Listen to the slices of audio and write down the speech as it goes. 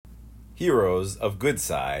Heroes of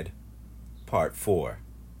Goodside, Part 4.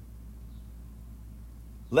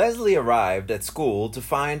 Leslie arrived at school to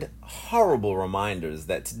find horrible reminders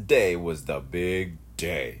that today was the big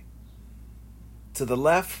day. To the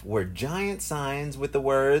left were giant signs with the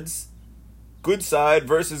words, "Goodside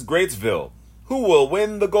versus Greatsville. Who will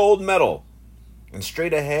win the gold medal?" And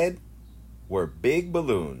straight ahead were big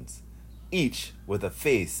balloons, each with a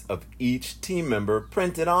face of each team member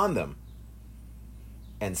printed on them.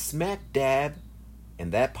 And smack dab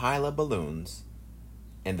in that pile of balloons,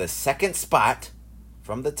 in the second spot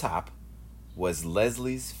from the top, was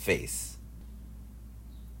Leslie's face.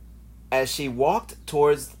 As she walked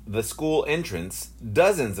towards the school entrance,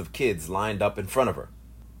 dozens of kids lined up in front of her.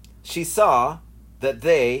 She saw that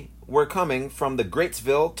they were coming from the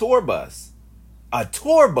Greatsville tour bus. A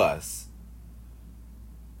tour bus!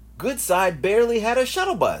 Goodside barely had a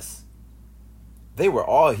shuttle bus. They were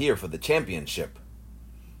all here for the championship.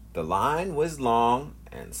 The line was long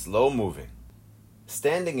and slow moving.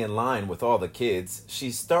 Standing in line with all the kids,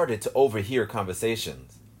 she started to overhear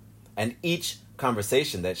conversations, and each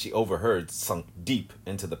conversation that she overheard sunk deep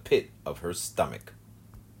into the pit of her stomach.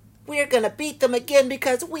 "We're gonna beat them again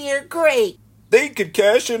because we're great." "They could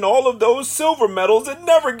cash in all of those silver medals and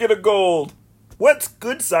never get a gold. What's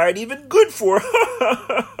Goodside even good for?"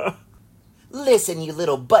 "Listen, you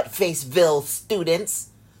little butt-faced-ville students.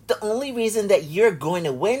 The only reason that you're going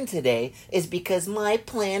to win today is because my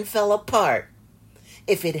plan fell apart.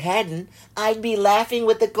 If it hadn't, I'd be laughing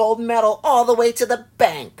with the gold medal all the way to the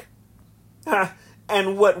bank."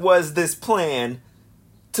 And what was this plan?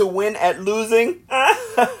 To win at losing?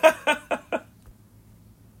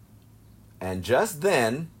 And just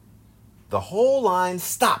then, the whole line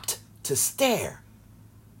stopped to stare.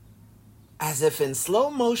 As if in slow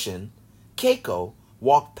motion, Keiko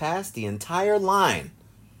walked past the entire line.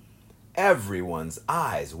 Everyone's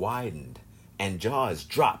eyes widened and jaws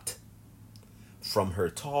dropped. From her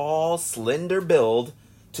tall, slender build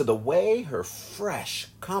to the way her fresh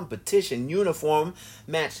competition uniform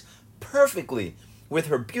matched perfectly with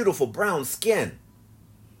her beautiful brown skin.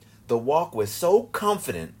 The walk was so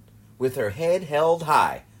confident, with her head held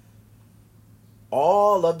high.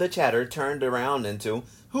 All of the chatter turned around into,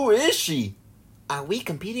 "Who is she? Are we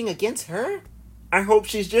competing against her? I hope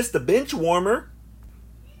she's just a bench warmer."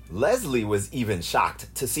 Leslie was even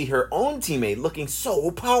shocked to see her own teammate looking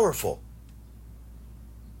so powerful.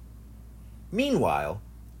 Meanwhile,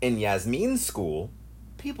 in Yasmin's school,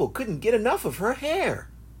 people couldn't get enough of her hair.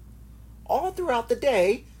 All throughout the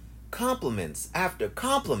day, compliments after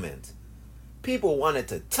compliment. People wanted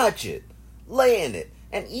to touch it, lay in it,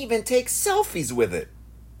 and even take selfies with it.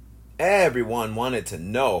 Everyone wanted to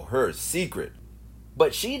know her secret,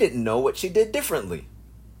 but she didn't know what she did differently.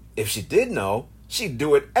 If she did know, she'd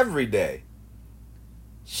do it every day.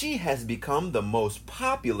 She has become the most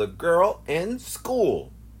popular girl in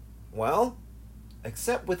school. Well,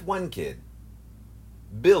 except with one kid,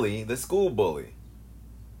 Billy the school bully.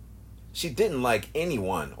 She didn't like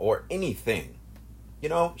anyone or anything.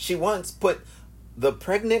 She once put the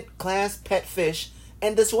pregnant class pet fish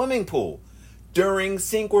in the swimming pool during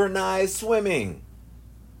synchronized swimming.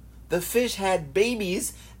 The fish had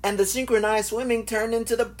babies, and the synchronized swimming turned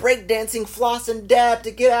into the breakdancing floss and dab to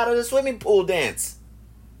get out of the swimming pool dance.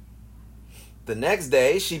 The next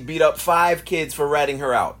day, she beat up 5 kids for ratting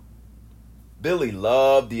her out. Billy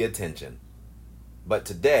loved the attention. But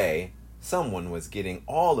today, someone was getting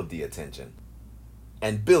all of the attention,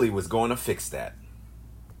 and Billy was going to fix that.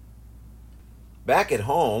 Back at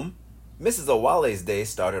home, Mrs. Owale's day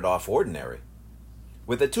started off ordinary.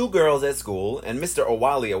 With the 2 girls at school and Mr.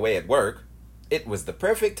 Owale away at work, it was the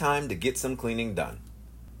perfect time to get some cleaning done.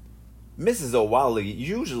 Mrs. Owale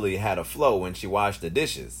usually had a flow when she washed the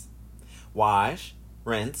dishes. Wash,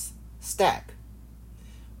 rinse, stack.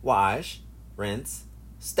 Wash, rinse,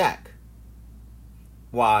 stack.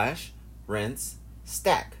 Wash, rinse,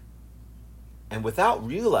 stack. And without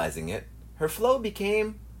realizing it, her flow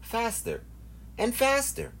became faster and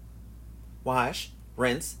faster. Wash,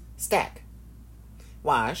 rinse, stack.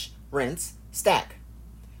 Wash, rinse, stack.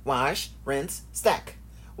 Wash, rinse, stack.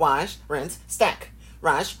 Wash, rinse, stack.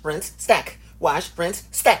 Wash, rinse, stack. Wash, rinse,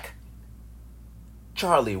 stack.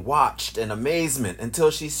 Charlie watched in amazement until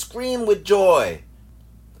she screamed with joy.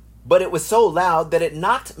 But it was so loud that it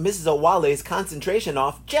knocked Mrs. Owale's concentration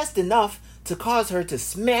off just enough to cause her to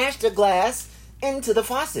smash the glass into the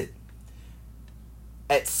faucet.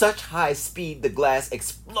 At such high speed, the glass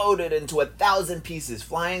exploded into 1,000 pieces,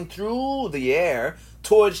 flying through the air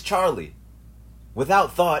towards Charlie.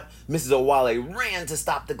 Without thought, Mrs. Owale ran to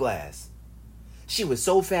stop the glass. She was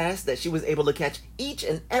so fast that she was able to catch each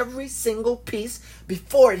and every single piece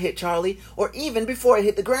before it hit Charlie or even before it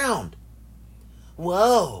hit the ground.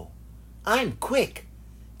 Whoa, I'm quick.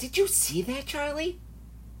 Did you see that, Charlie?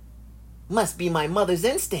 Must be my mother's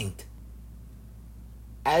instinct.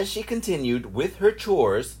 As she continued with her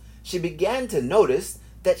chores, she began to notice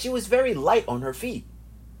that she was very light on her feet.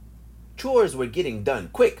 Chores were getting done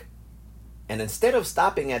quick, and instead of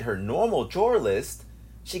stopping at her normal chore list,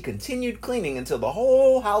 she continued cleaning until the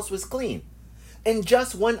whole house was clean in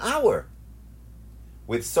just 1 hour.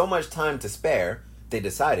 With so much time to spare, they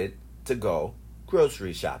decided to go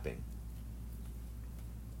grocery shopping.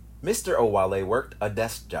 Mr. Owale worked a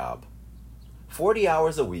desk job. 40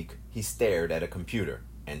 hours a week, he stared at a computer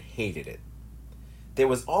and hated it. There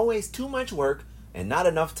was always too much work and not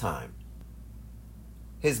enough time.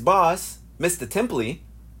 His boss, Mr. Templey,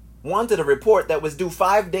 wanted a report that was due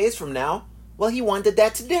 5 days from now. Well, he wanted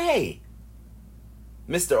that today.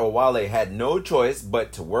 Mr. Owale had no choice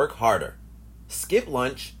but to work harder, skip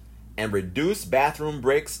lunch, and reduce bathroom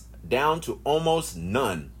breaks down to almost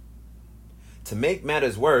none. To make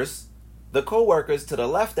matters worse, the co-workers to the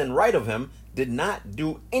left and right of him did not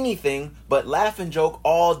do anything but laugh and joke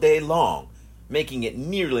all day long, making it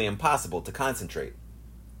nearly impossible to concentrate.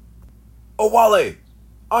 Owale,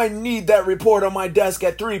 I need that report on my desk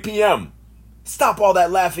at 3 p.m. Stop all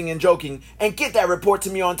that laughing and joking and get that report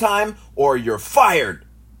to me on time or you're fired.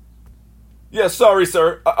 Yes, sorry,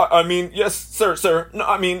 sir. I mean, yes, sir. No,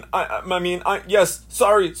 yes,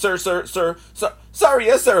 sorry, sir. Sorry,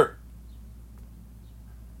 yes, sir.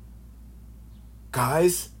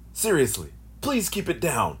 Guys, seriously, please keep it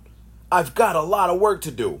down. I've got a lot of work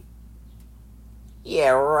to do.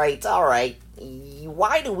 Yeah, right, all right.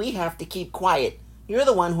 Why do we have to keep quiet? You're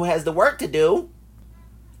the one who has the work to do.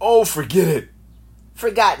 Oh, forget it.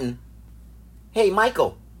 Forgotten. Hey,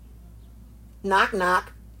 Michael. Knock,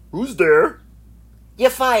 knock. Who's there? You're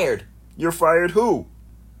fired. You're fired who?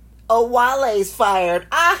 Owale's fired.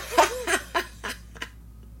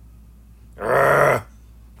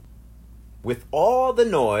 With all the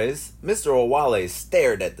noise, Mr. Owale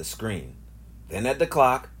stared at the screen, then at the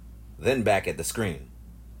clock, then back at the screen.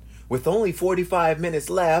 With only 45 minutes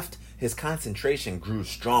left, his concentration grew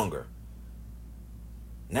stronger.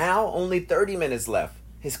 Now, only 30 minutes left.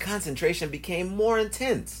 His concentration became more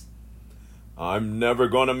intense. I'm never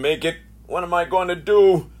going to make it. What am I going to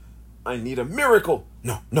do? I need a miracle.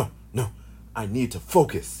 No. I need to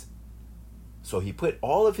focus. So he put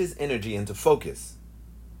all of his energy into focus.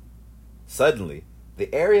 Suddenly,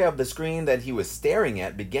 the area of the screen that he was staring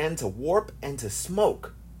at began to warp and to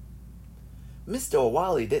smoke. Mr.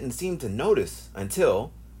 Owale didn't seem to notice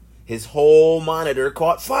until his whole monitor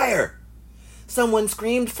caught fire. Someone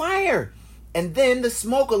screamed fire, and then the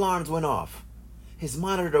smoke alarms went off. His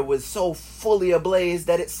monitor was so fully ablaze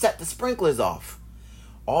that it set the sprinklers off.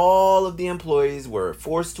 All of the employees were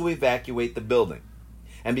forced to evacuate the building.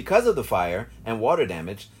 And because of the fire and water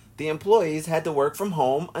damage, the employees had to work from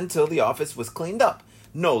home until the office was cleaned up,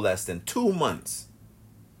 no less than 2 months.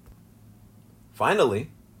 Finally,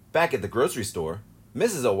 back at the grocery store,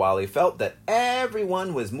 Mrs. Owale felt that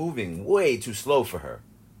everyone was moving way too slow for her.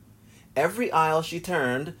 Every aisle she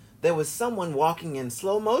turned, there was someone walking in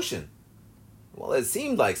slow motion. Well, it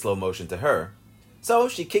seemed like slow motion to her, so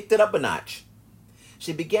she kicked it up a notch.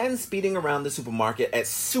 She began speeding around the supermarket at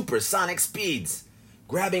supersonic speeds,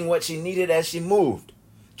 grabbing what she needed as she moved.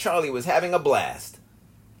 Charlie was having a blast.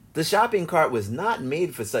 The shopping cart was not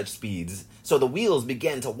made for such speeds, so the wheels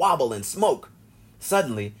began to wobble and smoke.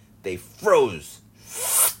 Suddenly, they froze.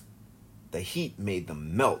 The heat made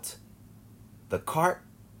them melt. The cart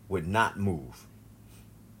would not move.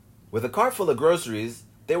 With a cart full of groceries,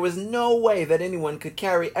 there was no way that anyone could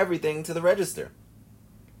carry everything to the register.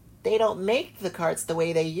 They don't make the carts the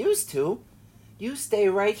way they used to. You stay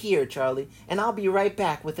right here, Charlie, and I'll be right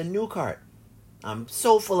back with a new cart. I'm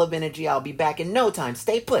so full of energy, I'll be back in no time.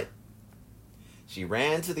 Stay put. She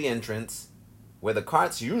ran to the entrance, where the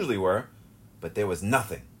carts usually were, but there was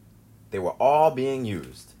nothing. They were all being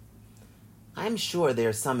used. I'm sure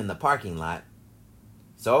there's some in the parking lot.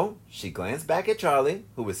 So she glanced back at Charlie,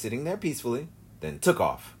 who was sitting there peacefully, then took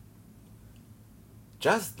off.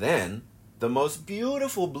 Just then, the most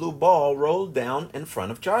beautiful blue ball rolled down in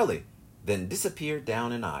front of Charlie, then disappeared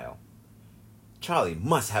down an aisle. Charlie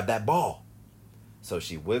must have that ball. So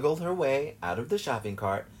she wiggled her way out of the shopping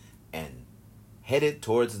cart and headed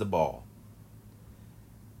towards the ball.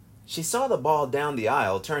 She saw the ball down the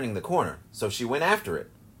aisle turning the corner, so she went after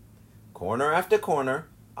it. Corner after corner,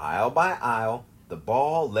 aisle by aisle, the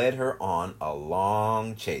ball led her on a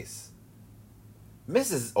long chase.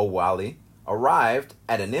 Mrs. Owale arrived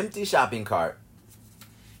at an empty shopping cart.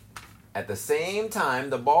 At the same time,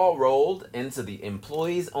 the ball rolled into the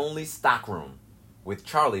employees-only stockroom, with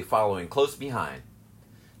Charlie following close behind.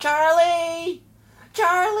 "Charlie!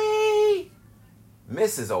 Charlie!"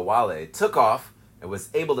 Mrs. Owale took off and was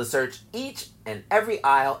able to search each and every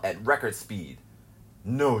aisle at record speed.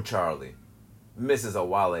 No Charlie. Mrs.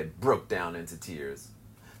 Owale broke down into tears.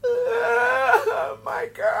 "My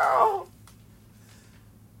girl!"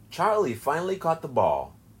 Charlie finally caught the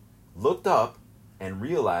ball, looked up, and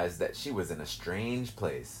realized that she was in a strange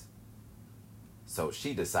place. So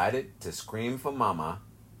she decided to scream for Mama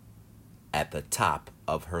at the top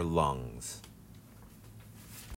of her lungs.